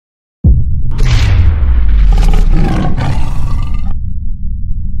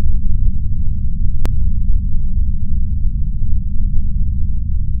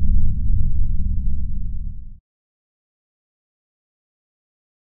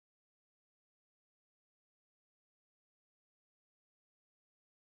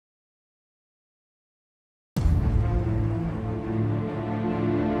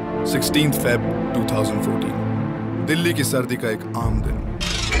16 Feb 2014, Delhi की सर्दी का एक आम दिन।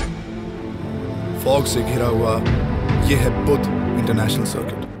 फॉग से घिरा हुआ ये है बुध इंटरनेशनल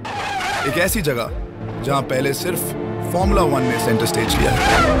सर्किट, एक ऐसी जगह जहां पहले सिर्फ फॉर्मूला 1 ने सेंटर स्टेज लिया है,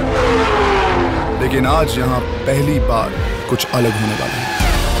 लेकिन आज यहां पहली बार कुछ अलग होने वाला है।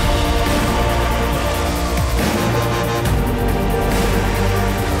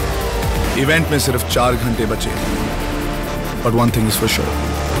 इवेंट में सिर्फ 4 घंटे बचे, but one thing is for sure,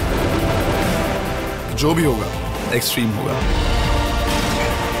 जो भी होगा एक्सट्रीम होगा।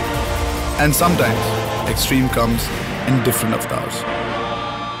 And sometimes extreme comes in different avatars.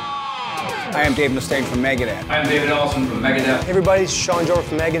 I am Dave Mustaine from Megadeth. I'm David Olson from Megadeth. Hey everybody, it's Sean Jordan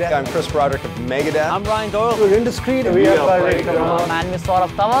from Megadeth. I'm Chris Broderick of Megadeth. I'm Ryan Doyle. We're Indiscreet. We are Man with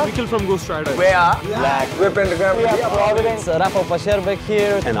Saurabh Tanwar. Nikhil from Ghost Rider. We are Black. We're Pentagram. We are Providence. Rafal Pasierbiek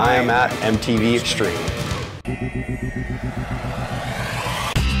here. And I am at MTV Xtreme.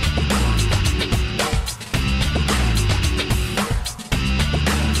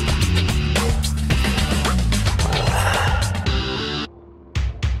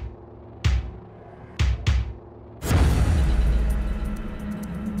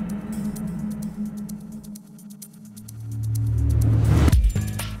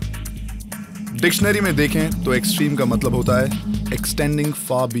 Dictionary में देखें तो extreme का मतलब होता है extending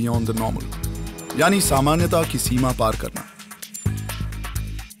far beyond the normal, यानी सामान्यता की सीमा पार करना।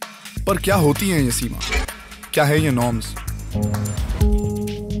 पर क्या होती है ये सीमा, क्या है ये नॉर्म्स,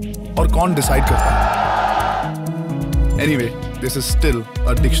 और कौन डिसाइड करता है? Anyway, this is still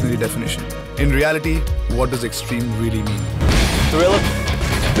a dictionary definition. In reality, what does extreme really mean? Thrill,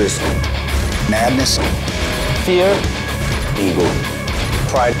 This madness, Fear. ego.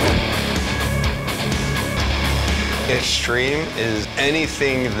 pride. Extreme is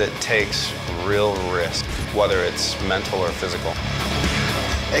anything that takes real risk, whether it's mental or physical.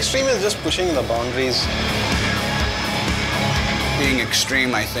 Extreme is just pushing the boundaries. Being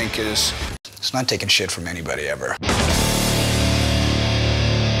extreme, I think, it's not taking shit from anybody ever.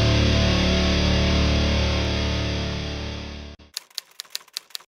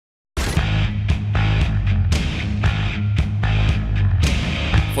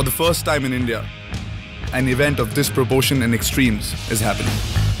 For the first time in India, an event of this proportion and extremes is happening.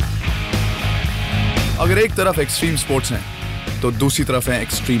 अगर एक तरफ extreme sports हैं, तो दूसरी तरफ है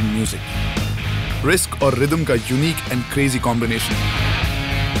extreme music, risk और rhythm का unique and crazy combination.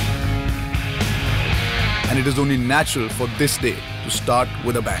 And it is only natural for this day to start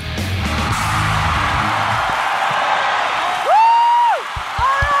with a bang.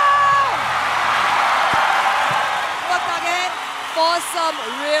 Again for some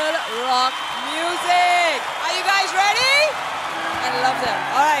real rock music. Are you guys ready? I love them.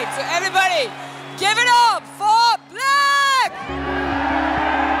 All right, so everybody, give it up for Black!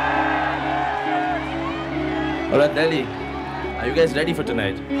 All right, Delhi, are you guys ready for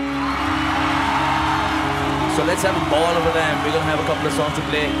tonight? So let's have a ball over time. We're gonna have a couple of songs to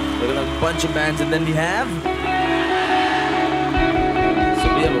play. We're gonna have a bunch of bands, and then we have... So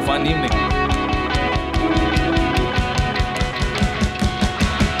we have a fun evening.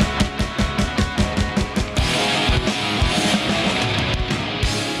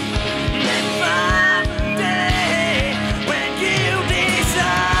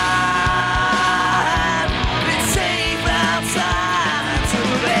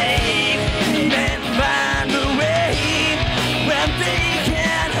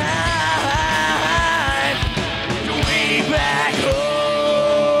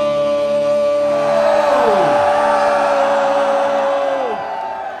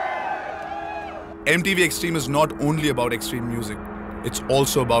 MTV Xtreme is not only about extreme music, it's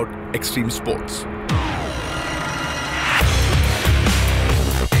also about extreme sports.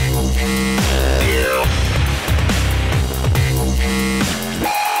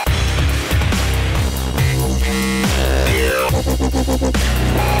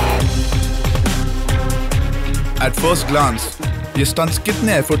 At first glance, ये stunts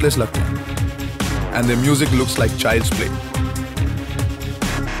कितने effortless लगते हैं, and their music looks like child's play.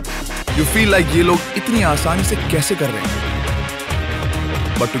 You feel like ये लोग इतनी आसानी से कैसे कर रहे हैं?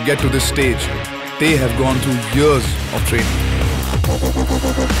 But to get to this stage, they have gone through years of training.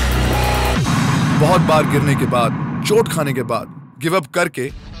 बहुत बार गिरने के बाद, चोट खाने के बाद, give up करके,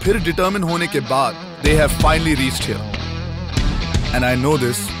 फिर determine होने के बाद, they have finally reached here. And I know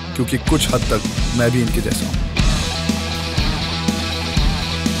this क्योंकि कुछ हद तक मैं भी इनके जैसा हूँ.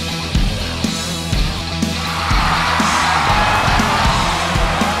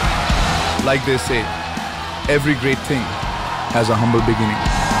 Like they say, every great thing has a humble beginning.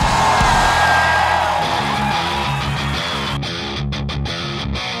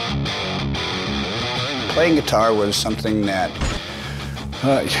 Playing guitar was something that,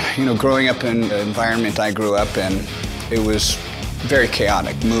 growing up in the environment I grew up in, it was very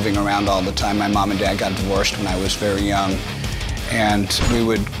chaotic, moving around all the time. My mom and dad got divorced when I was very young, and we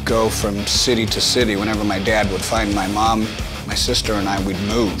would go from city to city. Whenever my dad would find my mom, my sister and I would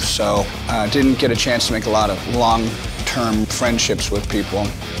move. So I didn't get a chance to make a lot of long-term friendships with people.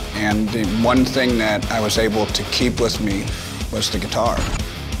 And the one thing that I was able to keep with me was the guitar.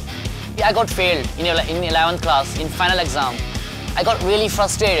 I got failed in 11th class in final exam. I got really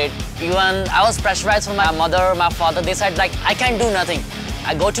frustrated. Even I was pressurized from my mother, my father. They said like, I can't do nothing.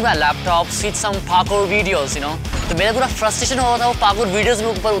 I go to my laptop, see some parkour videos, तो मेरा पूरा frustration हो रहा था वो parkour videos में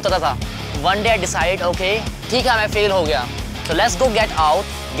ऊपर उतरा था. One day I decided, okay, ठीक है मैं fail हो गया. So let's go get out,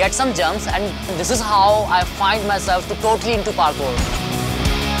 get some jumps, and this is how I find myself to totally into parkour.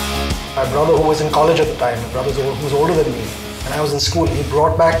 My brother, who was in college at the time, my brother who was older than me, and I was in school, he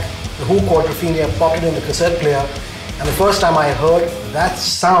brought back the Who Quadrophenia, popped it in the cassette player, and the first time I heard that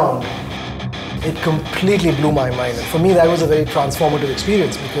sound, it completely blew my mind. And for me, that was a very transformative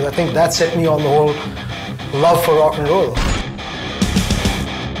experience because I think that set me on the whole love for rock and roll.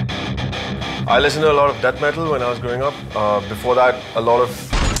 I listened to a lot of death metal when I was growing up. Before that, a lot of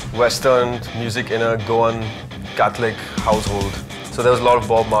Western music in a Goan Catholic household. So there was a lot of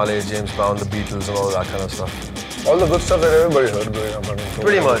Bob Marley, James Brown, the Beatles and all that kind of stuff. All the good stuff that everybody heard growing up.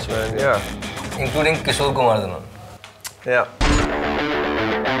 Pretty much, man, yeah. Including Kishore Kumar. Yeah.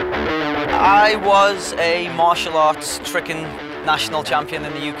 I was a martial arts tricking national champion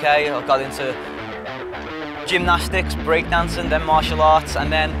in the UK. I got into gymnastics, breakdancing, then martial arts,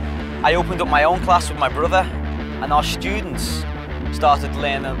 and then I opened up my own class with my brother, and our students started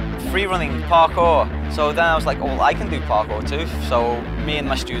learning free running, parkour. So then I was like, oh, well, I can do parkour too. So me and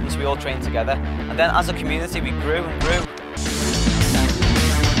my students, we all trained together. And then as a community, we grew and grew.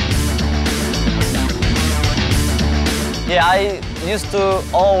 Yeah, I used to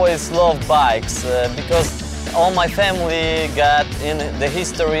always love bikes because all my family got in the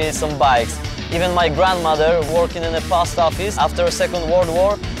history some bikes. Even my grandmother working in a post office after the Second World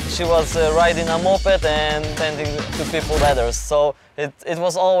War, she was riding a moped and sending to people letters. So it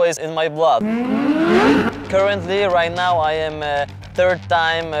was always in my blood. Currently, right now, I am a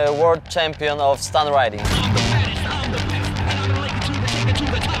third-time world champion of stunt riding.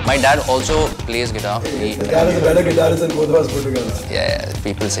 My dad also plays guitar. Dad is a better guitarist than both of us put together. Yeah,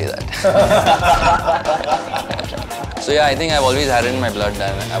 people say that. So yeah, I think I've always had it in my blood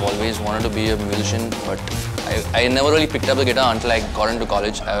and I've always wanted to be a musician, but I never really picked up the guitar until I got into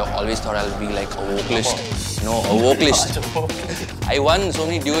college. I always thought I'll be like a vocalist. No, a vocalist. I won so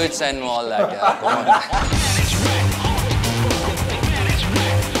many duets and all that.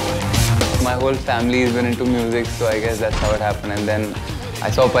 My whole family has been into music, so I guess that's how it happened. And then I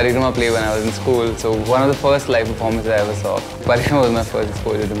saw Parikrama play when I was in school, so one of the first live performances I ever saw. Parikrama was my first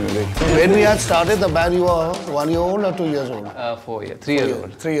exposure to music. When we had started the band, you were 1 year old or 2 years old? 4 years, 3 years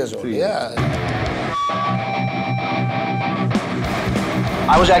old. 3 years old, yeah.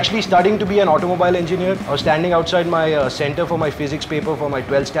 I was actually studying to be an automobile engineer. I was standing outside my center for my physics paper for my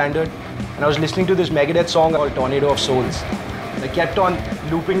 12th standard, and I was listening to this Megadeth song called Tornado of Souls. I kept on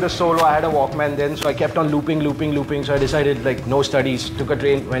looping the solo. I had a Walkman then, so I kept on looping. So I decided, like, no studies, took a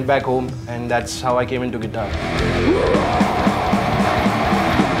train, went back home, and that's how I came into guitar.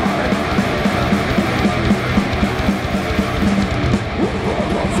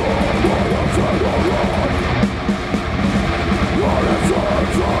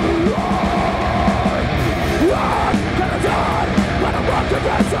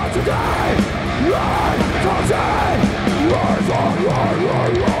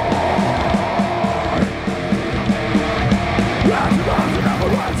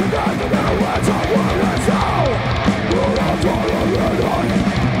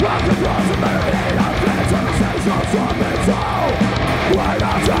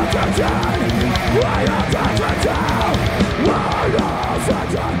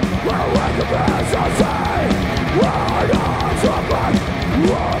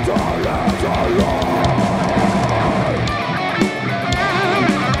 What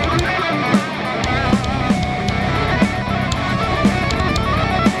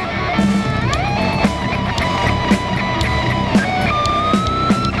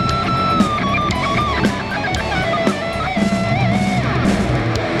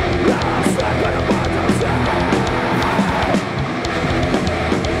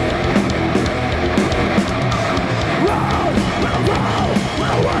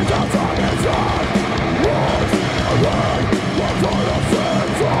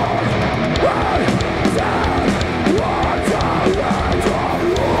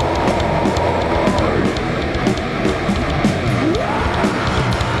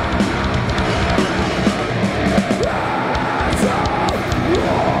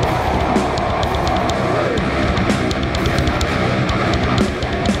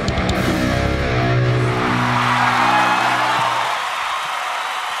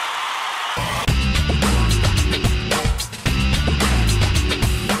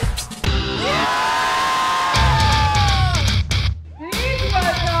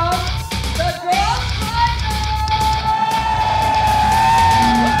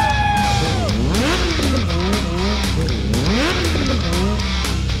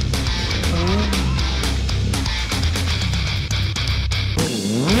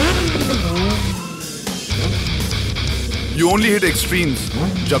only hit extremes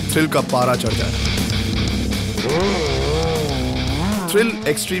जब thrill का पारा चढ़ जाए. Thrill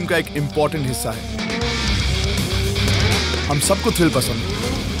extreme का एक important हिस्सा है. हम सबको thrill पसंद है.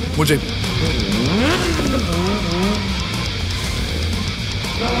 मुझे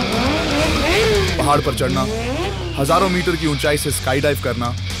पहाड़ पर चढ़ना, हजारों मीटर की ऊंचाई से स्काई डाइव करना,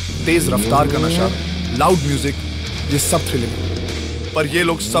 तेज रफ्तार का नशा, लाउड म्यूजिक, ये सब थ्रिलिंग. पर ये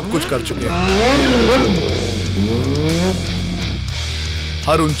लोग सब कुछ कर चुके हैं.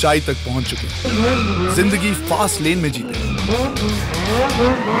 हर ऊंचाई तक पहुंच चुके हैं. जिंदगी फास्ट लेन में जीते.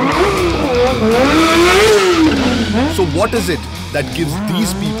 So what is it that gives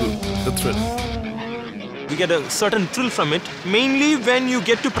these people the thrill? We get a certain thrill from it, mainly when you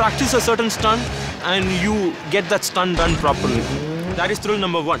get to practice a certain stunt and you get that stunt done properly. That is thrill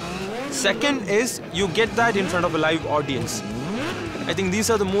number one. Second is you get that in front of a live audience. I think these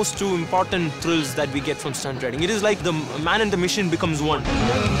are the most two important thrills that we get from stunt riding. It is like the man and the machine becomes one.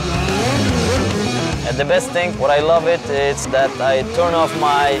 And the best thing, what I love it, is that I turn off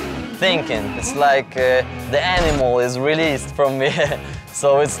my thinking. It's like the animal is released from me.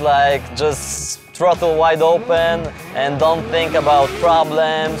 So it's like just throttle wide open and don't think about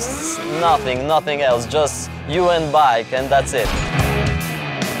problems, nothing else, just you and bike, and that's it.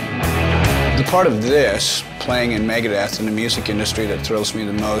 The part of this, playing in Megadeth in the music industry, that thrills me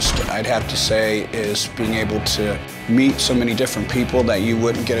the most, I'd have to say, is being able to meet so many different people that you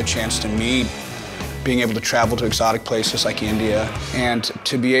wouldn't get a chance to meet, being able to travel to exotic places like India, and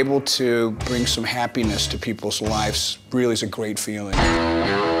to be able to bring some happiness to people's lives really is a great feeling.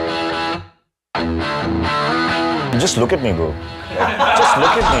 Just look at me, bro. Just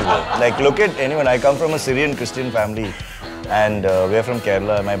look at me, bro. Like, look at anyone. I come from a Syrian Christian family, and we're from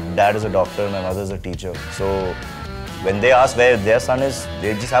Kerala. My dad is a doctor, my mother is a teacher. So when they ask where their son is,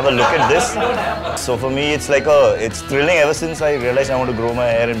 they just have a look at this. So for me, it's like it's thrilling ever since I realized I want to grow my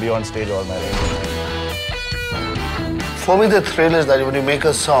hair and be on stage all my life. For me, the thrill is that when you make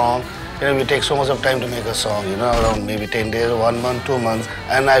a song, we take so much of time to make a song, around maybe 10 days, 1 month, 2 months.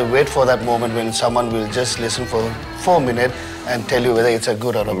 And I wait for that moment when someone will just listen for 4 minutes and tell you whether it's a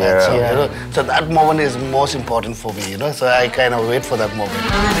good or a bad song, So that moment is most important for me, So I kind of wait for that moment.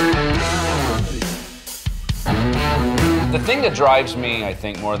 The thing that drives me, I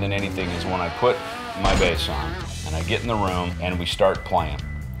think, more than anything is when I put my bass on and I get in the room and we start playing.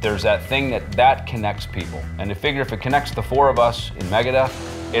 There's that thing that connects people. And I figure if it connects the four of us in Megadeth,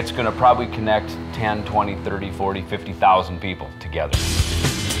 it's going to probably connect 10, 20, 30, 40, 50,000 people together.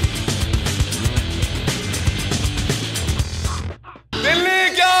 Delhi,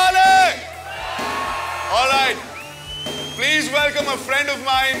 kya haal hai? All right. Please welcome a friend of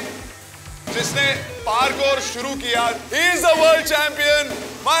mine, जिसने parkour शुरू किया. He is the world champion,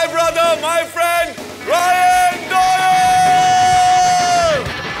 my brother, my friend, Doyle.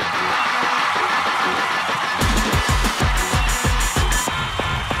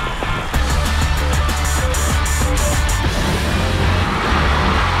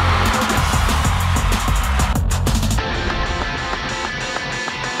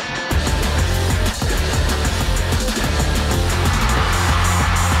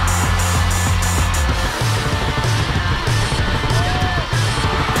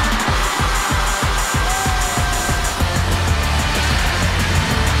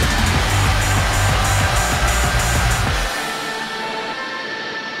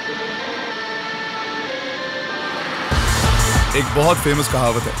 एक बहुत famous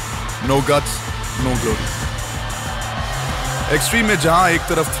कहावत है, no guts no glory. Extreme में जहां एक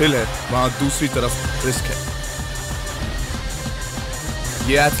तरफ थ्रिल है, वहां दूसरी तरफ रिस्क है.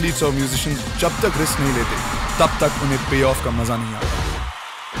 ये एथलीट्स और म्यूजिशियंस जब तक रिस्क नहीं लेते, तब तक उन्हें पे ऑफ का मजा नहीं आता.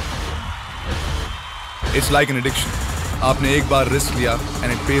 It's like an addiction. आपने एक बार रिस्क लिया and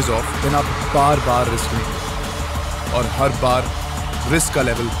it pays of, then आप बार बार रिस्क लेंगे और हर बार रिस्क का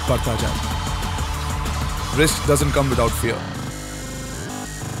लेवल बढ़ता जाए. Risk doesn't come without fear,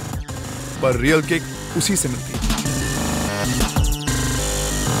 पर रियल किक उसी से मिलती है.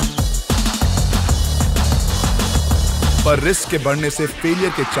 पर रिस्क के बढ़ने से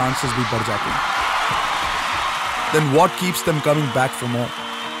फेलियर के चांसेस भी बढ़ जाते हैं. Then what keeps them coming back for more?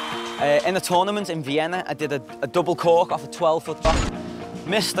 In a tournament in Vienna, I did a double cork off a 12-foot drop.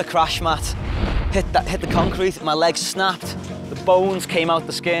 Missed the crash mat, hit the concrete, my legs snapped, the bones came out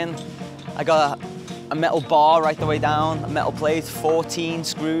the skin. I got a metal bar right the way down, a metal plate, 14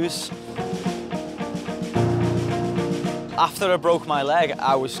 screws. After I broke my leg,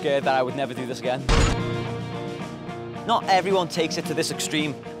 I was scared that I would never do this again. Not everyone takes it to this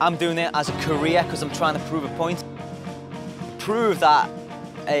extreme. I'm doing it as a career because I'm trying to prove a point. Prove that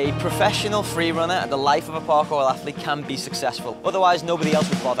A professional free runner and the life of a parkour athlete can be successful. Otherwise, nobody else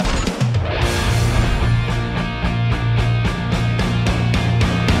would bother.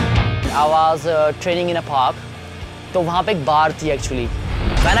 I was training in a park. So वहाँ पे एक bar थी actually.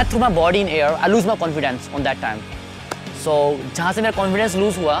 When I threw my body in air, I lose my confidence on that time. So जहाँ से मेरा confidence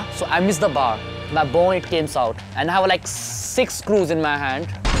lose हुआ, so I missed the bar. My bone it came out, and I have like 6 screws in my hand.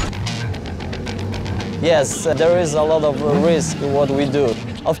 Yes, there is a lot of risk in what we do.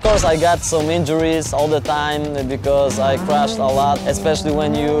 Of course, I got some injuries all the time because I crashed a lot, especially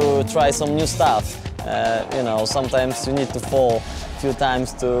when you try some new stuff. You know, sometimes you need to fall a few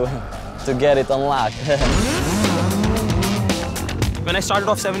times to get it unlocked. When I started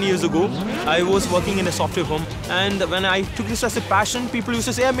off 7 years ago, I was working in a software firm, and when I took this as a passion, people used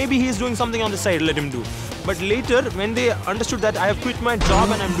to say, yeah, maybe he's doing something on the side, let him do. But later, when they understood that I have quit my job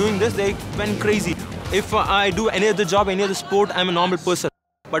and I'm doing this, they went crazy. If I do any other job, any other sport, I'm a normal person.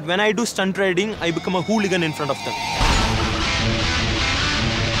 But when I do stunt riding, I become a hooligan in front of them.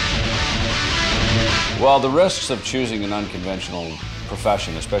 Well, the risks of choosing an unconventional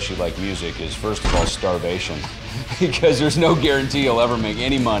profession, especially like music, is first of all starvation, because there's no guarantee you'll ever make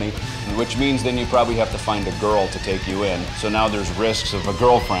any money, which means then you probably have to find a girl to take you in. So now there's risks of a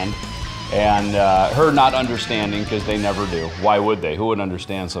girlfriend and her not understanding, because they never do. Why would they? Who would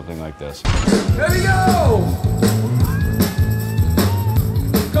understand something like this? There we go!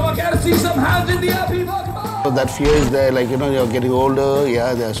 Come on, gotta see some hands in the air, people, come on! So that fear is there, like, you know, you're getting older,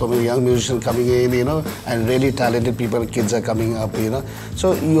 yeah, there are so many young musicians coming in, you know, and really talented people, kids are coming up, you know.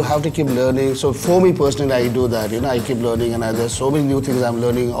 So you have to keep learning. So for me personally, I do that, you know, I keep learning, and there's so many new things I'm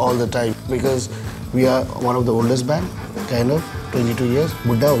learning all the time, because we are one of the oldest band, kind of, 22 years.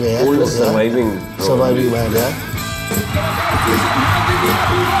 Buddha ho gaya, oldest surviving band, yeah.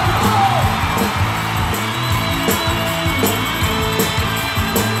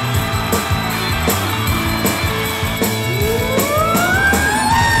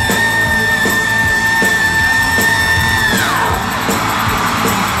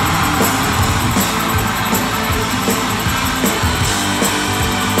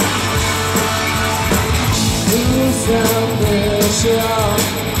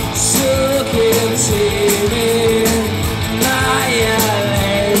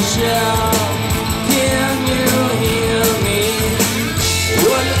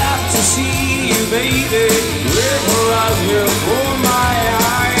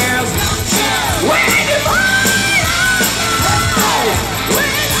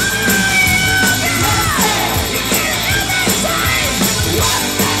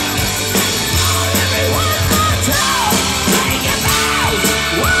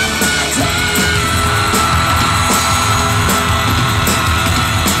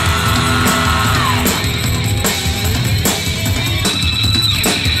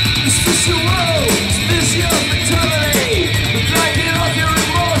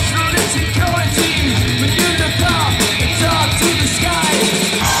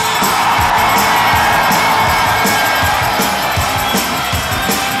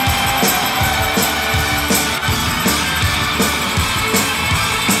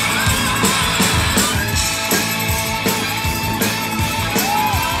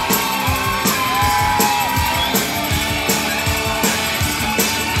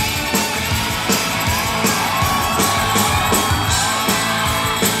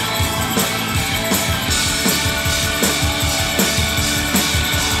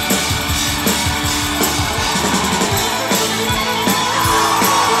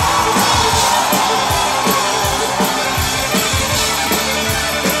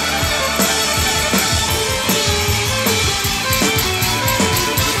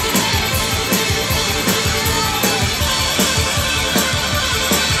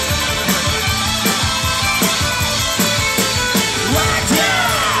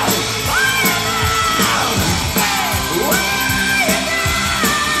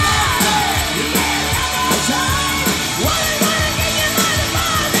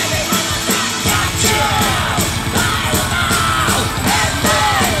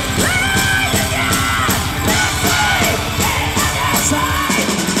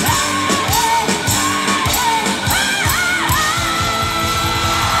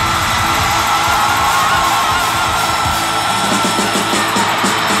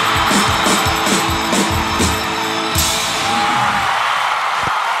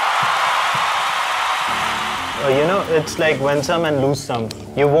 It's like win some and lose some.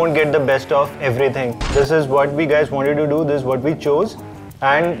 You won't get the best of everything. This is what we guys wanted to do, this is what we chose,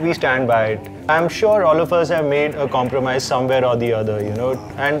 and we stand by it. I'm sure all of us have made a compromise somewhere or the other, you know,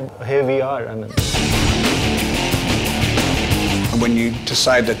 and here we are. I mean. when you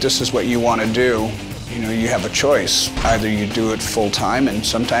decide that this is what you want to do, you have a choice. Either you do it full time, and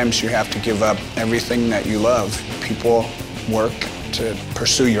sometimes you have to give up everything that you love. People work to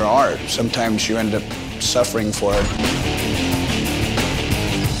pursue your art. Sometimes you end up suffering for it.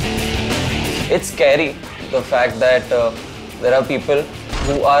 It's scary, the fact that there are people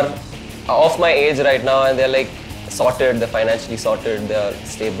who are of my age right now and they're like sorted, they're financially sorted, they're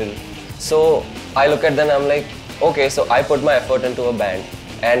stable. So I look at them and I'm like, okay, so I put my effort into a band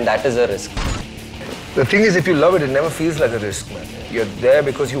and that is a risk. The thing is, if you love it, it never feels like a risk, man. You're there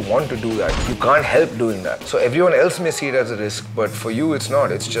because you want to do that. You can't help doing that. So everyone else may see it as a risk, but for you it's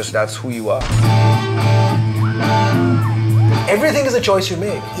not. It's just that's who you are. Everything is a choice you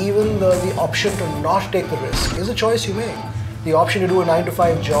make. Even the option to not take the risk is a choice you make. The option to do a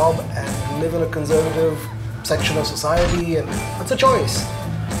 9-to-5 job and live in a conservative section of society, and that's a choice.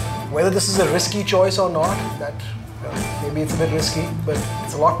 Whether this is a risky choice or not, maybe it's a bit risky, but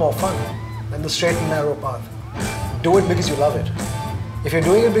it's a lot more fun than the straight and narrow path. Do it because you love it. If you're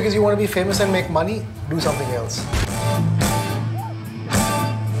doing it because you want to be famous and make money, do something else.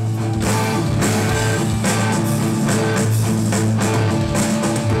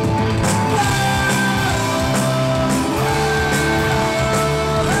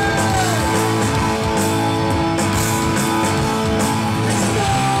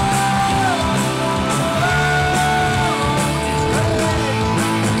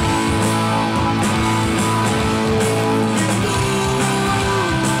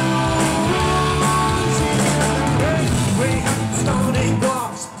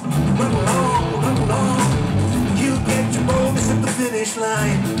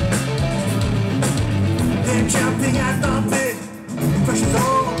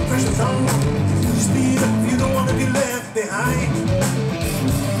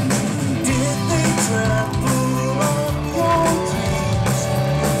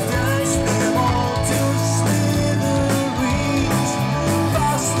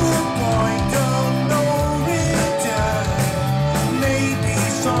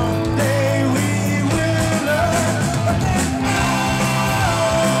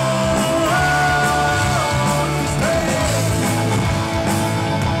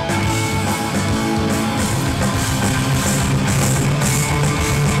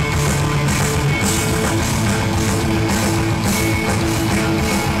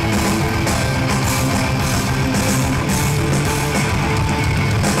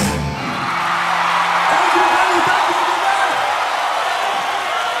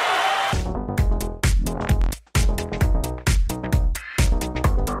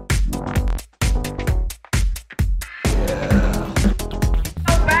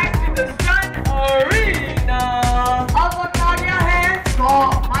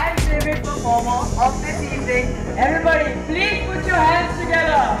 Everybody, please put your hands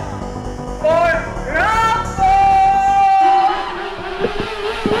together for Rafal!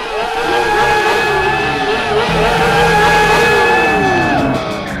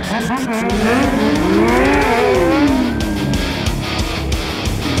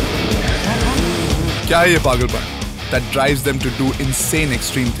 क्या है ये पागलपन that drives them to do insane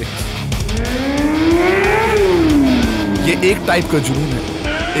extreme things? ये एक type का जुनून है,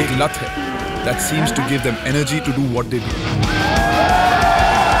 एक लत है that seems to give them energy to do what they do.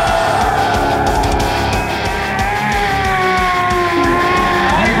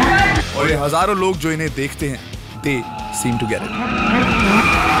 और ये हजारों लोग जो इन्हें देखते हैं, they seem to get it.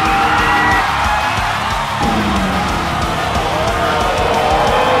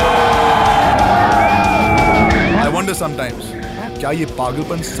 I wonder sometimes, क्या ये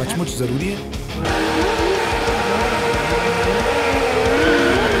पागलपन सचमुच जरूरी है?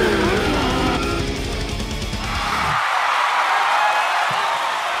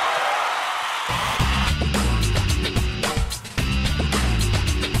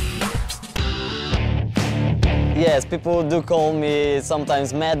 Yes, people do call me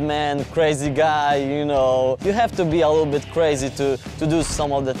sometimes madman, crazy guy, you know. You have to be a little bit crazy to do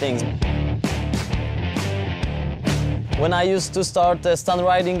some of the things. When I used to start stunt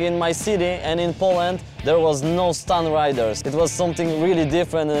riding in my city and in Poland, there was no stunt riders. It was something really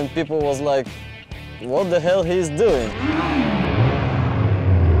different and people was like, what the hell he's doing?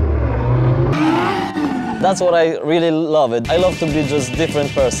 That's what I really love it. I love to be just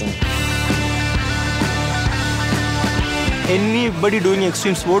different person. Anybody doing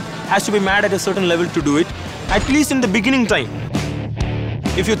extreme sport has to be mad at a certain level to do it, at least in the beginning time.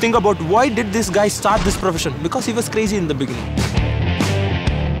 If you think about why did this guy start this profession? Because he was crazy in the beginning.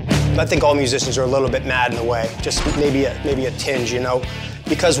 I think all musicians are a little bit mad in a way, just maybe a tinge, you know.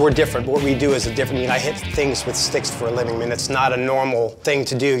 Because we're different, what we do is different. I mean, I hit things with sticks for a living. I mean, it's not a normal thing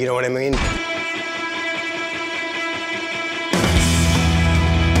to do, you know what I mean?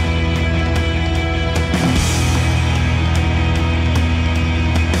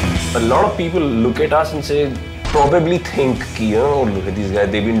 A lot of people look at us and say, probably think, oh, look at these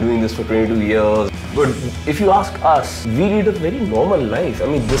guys, they've been doing this for 22 years. But if you ask us, we lead a very normal life. I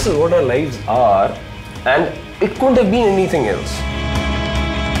mean, this is what our lives are, and it couldn't have been anything else.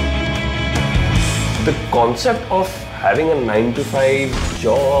 The concept of having a 9-to-5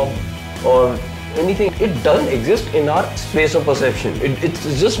 job or anything, it doesn't exist in our space of perception.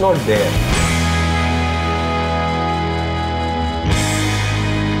 It's just not there.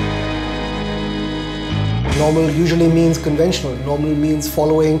 Normal usually means conventional. Normal means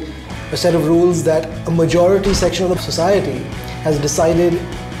following a set of rules that a majority section of the society has decided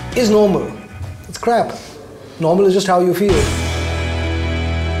is normal. It's crap. Normal is just how you feel.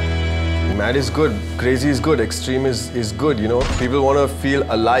 Mad is good, crazy is good, extreme is good, you know. People want to feel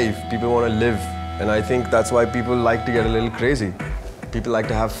alive, people want to live. And I think that's why people like to get a little crazy. People like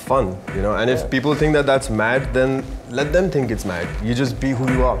to have fun, you know. And if people think that that's mad, then let them think it's mad. You just be who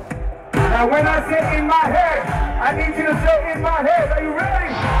you are. Now when I say in my head, I need you to say in my head. Are you ready?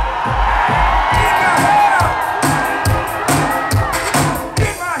 In my head.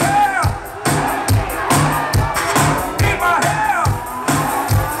 In my head. In my head.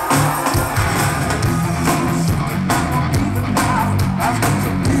 I put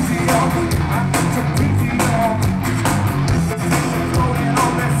some easy on. I put some easy on. Floating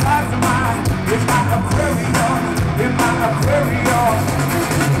on the sides of mine. In my aquarium. In my aquarium.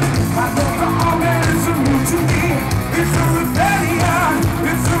 My thoughts are all that is so new to me. It's a rebellion.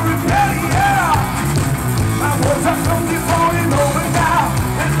 It's a rebellion. My words are slowly falling over now.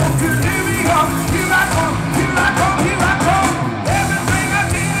 And don't you leave me up. Here I come. Here I come. Here I come. Everything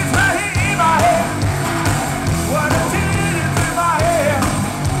I did is right here in my head. What I did is in my head.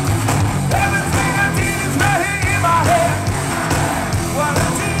 Everything I did is right here in my head. What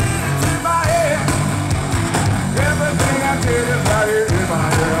I did is in my head. Everything I did is right here in my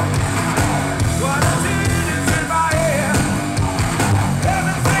head. What I did is in my head.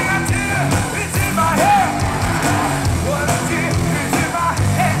 Everything I did is in my head. What I did is in my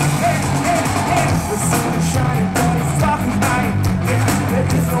head. The sun is shining, but it's dark as night. Yeah, there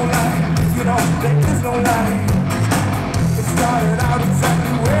is no light. You know, there is no light. It started out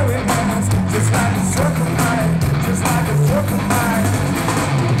exactly where it ends. Just like a circle line. Just like a circle line.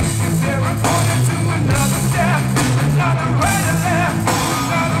 Is there a point to another step? Another right and left.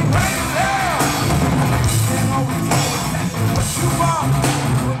 Another right and left. And always know exactly what you want.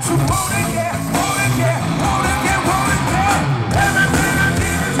 What you wanna get, wanna get, wanna get, wanna get. Everything I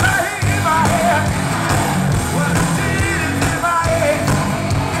did is right here in my head. What I did is in my head.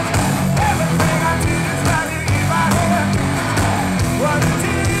 Everything I did is right here in my head. What I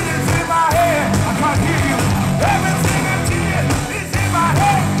did is in my head. I can't hear you. Everything I did is in my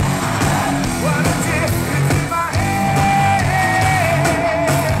head. What I did is in my head.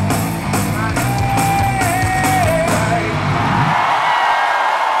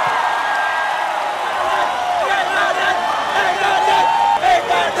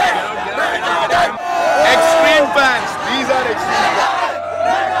 Extreme fans, these are extreme fans.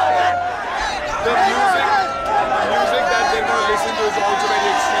 The music that they're going to listen to is also very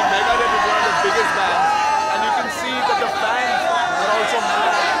extreme. Megadeth is one of the biggest bands, and you can see that the fans are also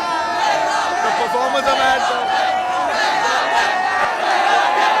mad. The performers are mad.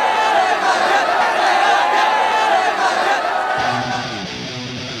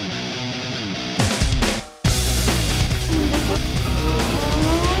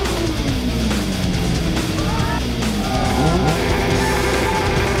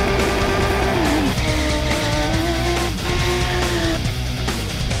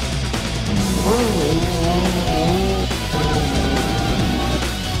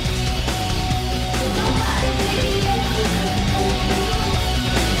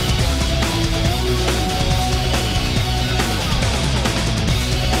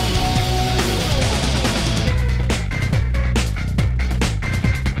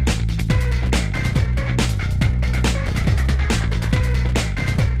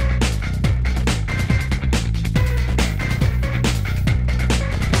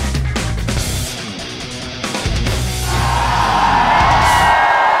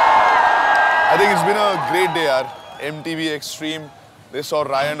 Great day, yaar. MTV Xtreme. They saw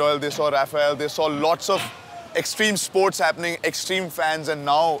Ryan Doyle, they saw Rafal, they saw lots of extreme sports happening, extreme fans, and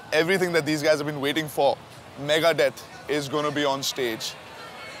now everything that these guys have been waiting for, Megadeth is going to be on stage.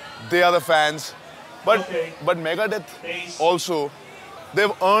 They are the fans, but Megadeth also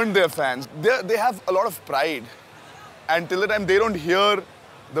They've earned their fans. They have a lot of pride. And till the time they don't hear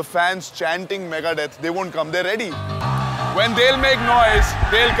the fans chanting Megadeth, they won't come. They're ready. When they'll make noise,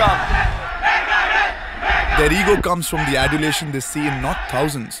 they'll come. Their ego comes from the adulation they see in not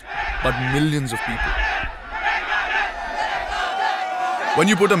thousands, but millions of people. When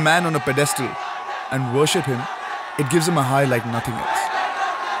you put a man on a pedestal and worship him, it gives him a high like nothing else.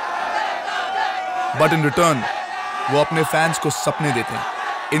 But in return, वो अपने fans को सपने देते हैं,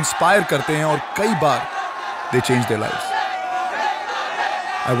 inspire करते हैं और कई बार they change their lives.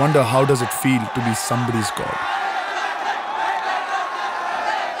 I wonder how does it feel to be somebody's god?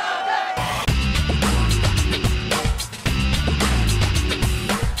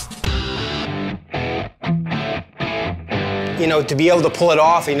 You know, to be able to pull it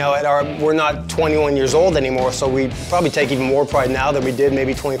off, you know, we're not 21 years old anymore, so we probably take even more pride now than we did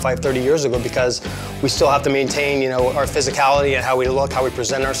maybe 25, 30 years ago, because we still have to maintain, you know, our physicality and how we look, how we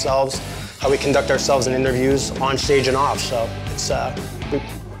present ourselves, how we conduct ourselves in interviews, on stage and off. So it's, we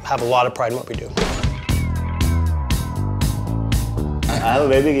have a lot of pride in what we do. I have a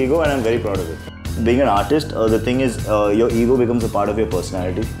very big ego and I'm very proud of it. Being an artist, the thing is, your ego becomes a part of your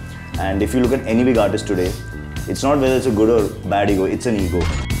personality. And if you look at any big artist today, it's not whether it's a good or bad ego, it's an ego.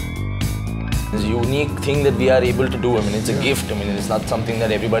 It's a unique thing that we are able to do. I mean, it's a gift. I mean, it's not something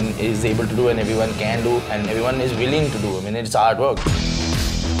that everyone is able to do and everyone can do and everyone is willing to do. I mean, it's hard work.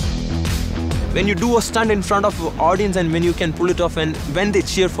 When you do a stunt in front of an audience and when you can pull it off and when they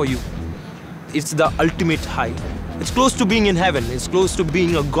cheer for you, it's the ultimate high. It's close to being in heaven. It's close to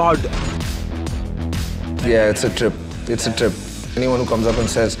being a god. Yeah, it's a trip. It's a trip. Anyone who comes up and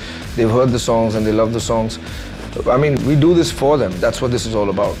says they've heard the songs and they love the songs, I mean, we do this for them. That's what this is all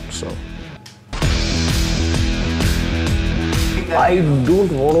about, so. I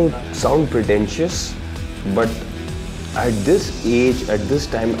don't want to sound pretentious, but at this age, at this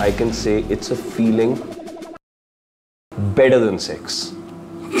time, I can say it's a feeling better than sex.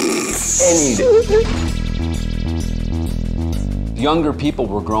 Any day. Younger people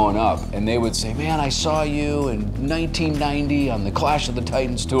were growing up and they would say, man, I saw you in 1990 on the Clash of the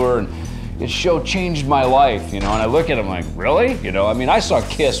Titans tour and this show changed my life, you know, and I look at them like, really? You know, I mean, I saw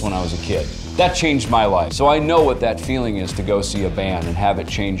Kiss when I was a kid. That changed my life. So I know what that feeling is to go see a band and have it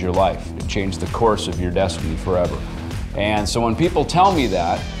change your life. It changed the course of your destiny forever. And so when people tell me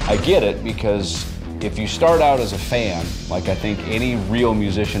that, I get it, because if you start out as a fan, like I think any real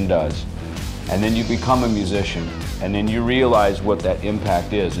musician does, and then you become a musician, and then you realize what that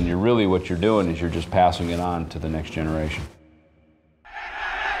impact is, and really what you're doing is you're just passing it on to the next generation.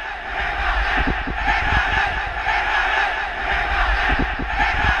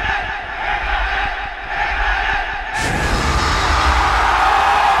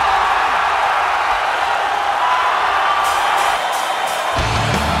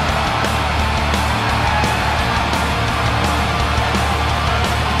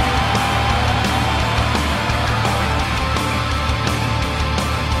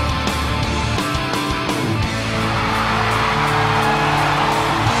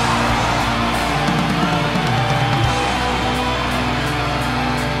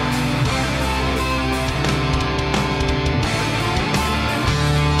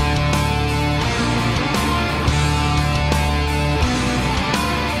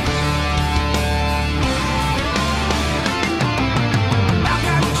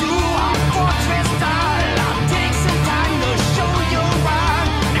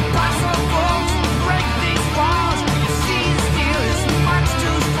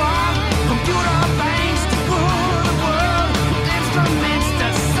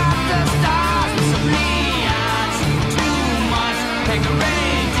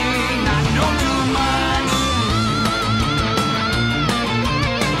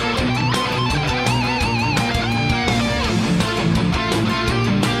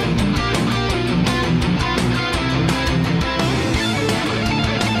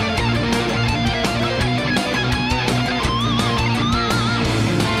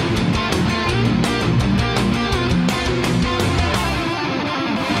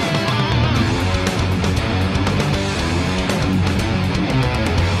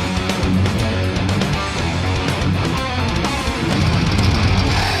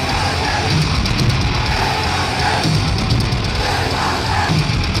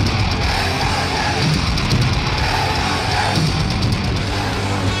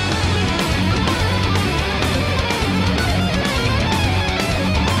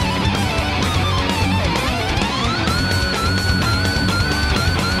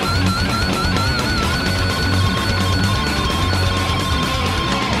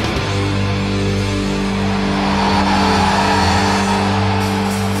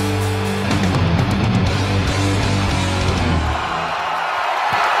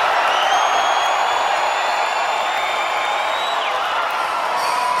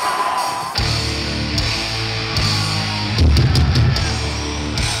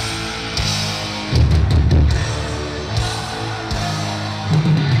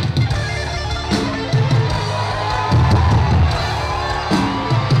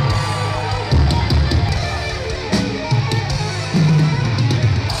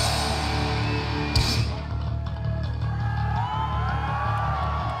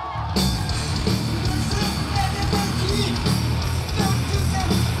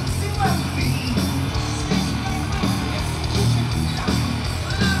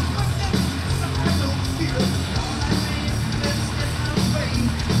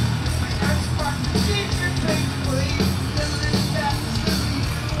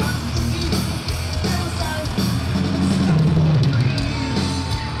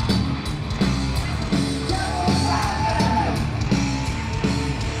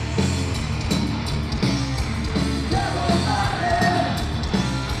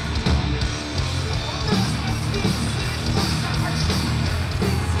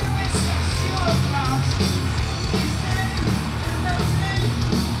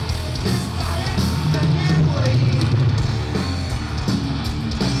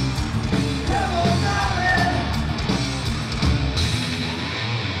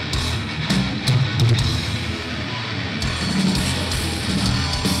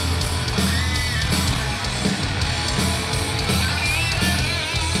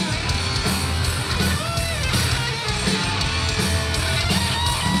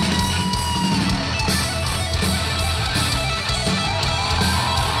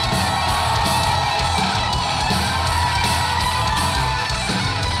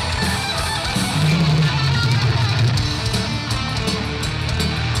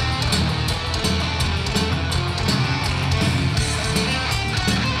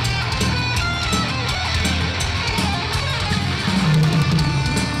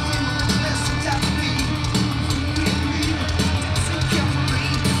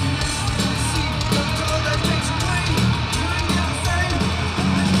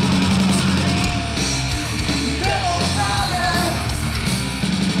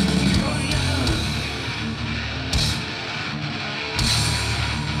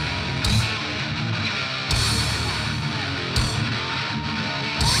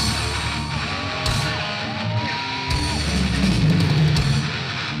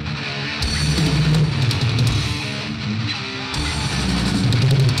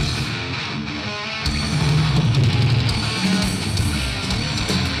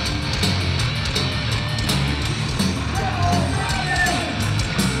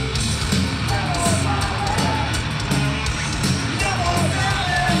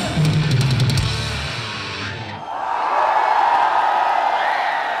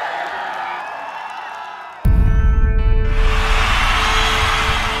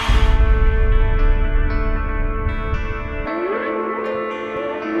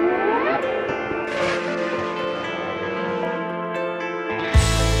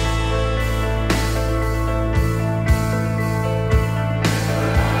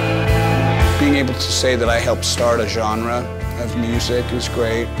 able to say that I helped start a genre of music is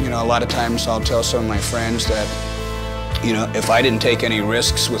great. You know, a lot of times I'll tell some of my friends that, you know, if I didn't take any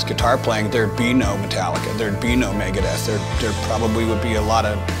risks with guitar playing, there'd be no Metallica, there'd be no Megadeth, there probably would be a lot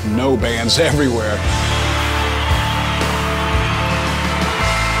of no bands everywhere.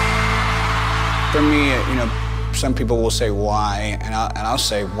 For me, you know, some people will say why, and I'll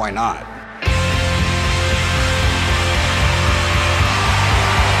say why not?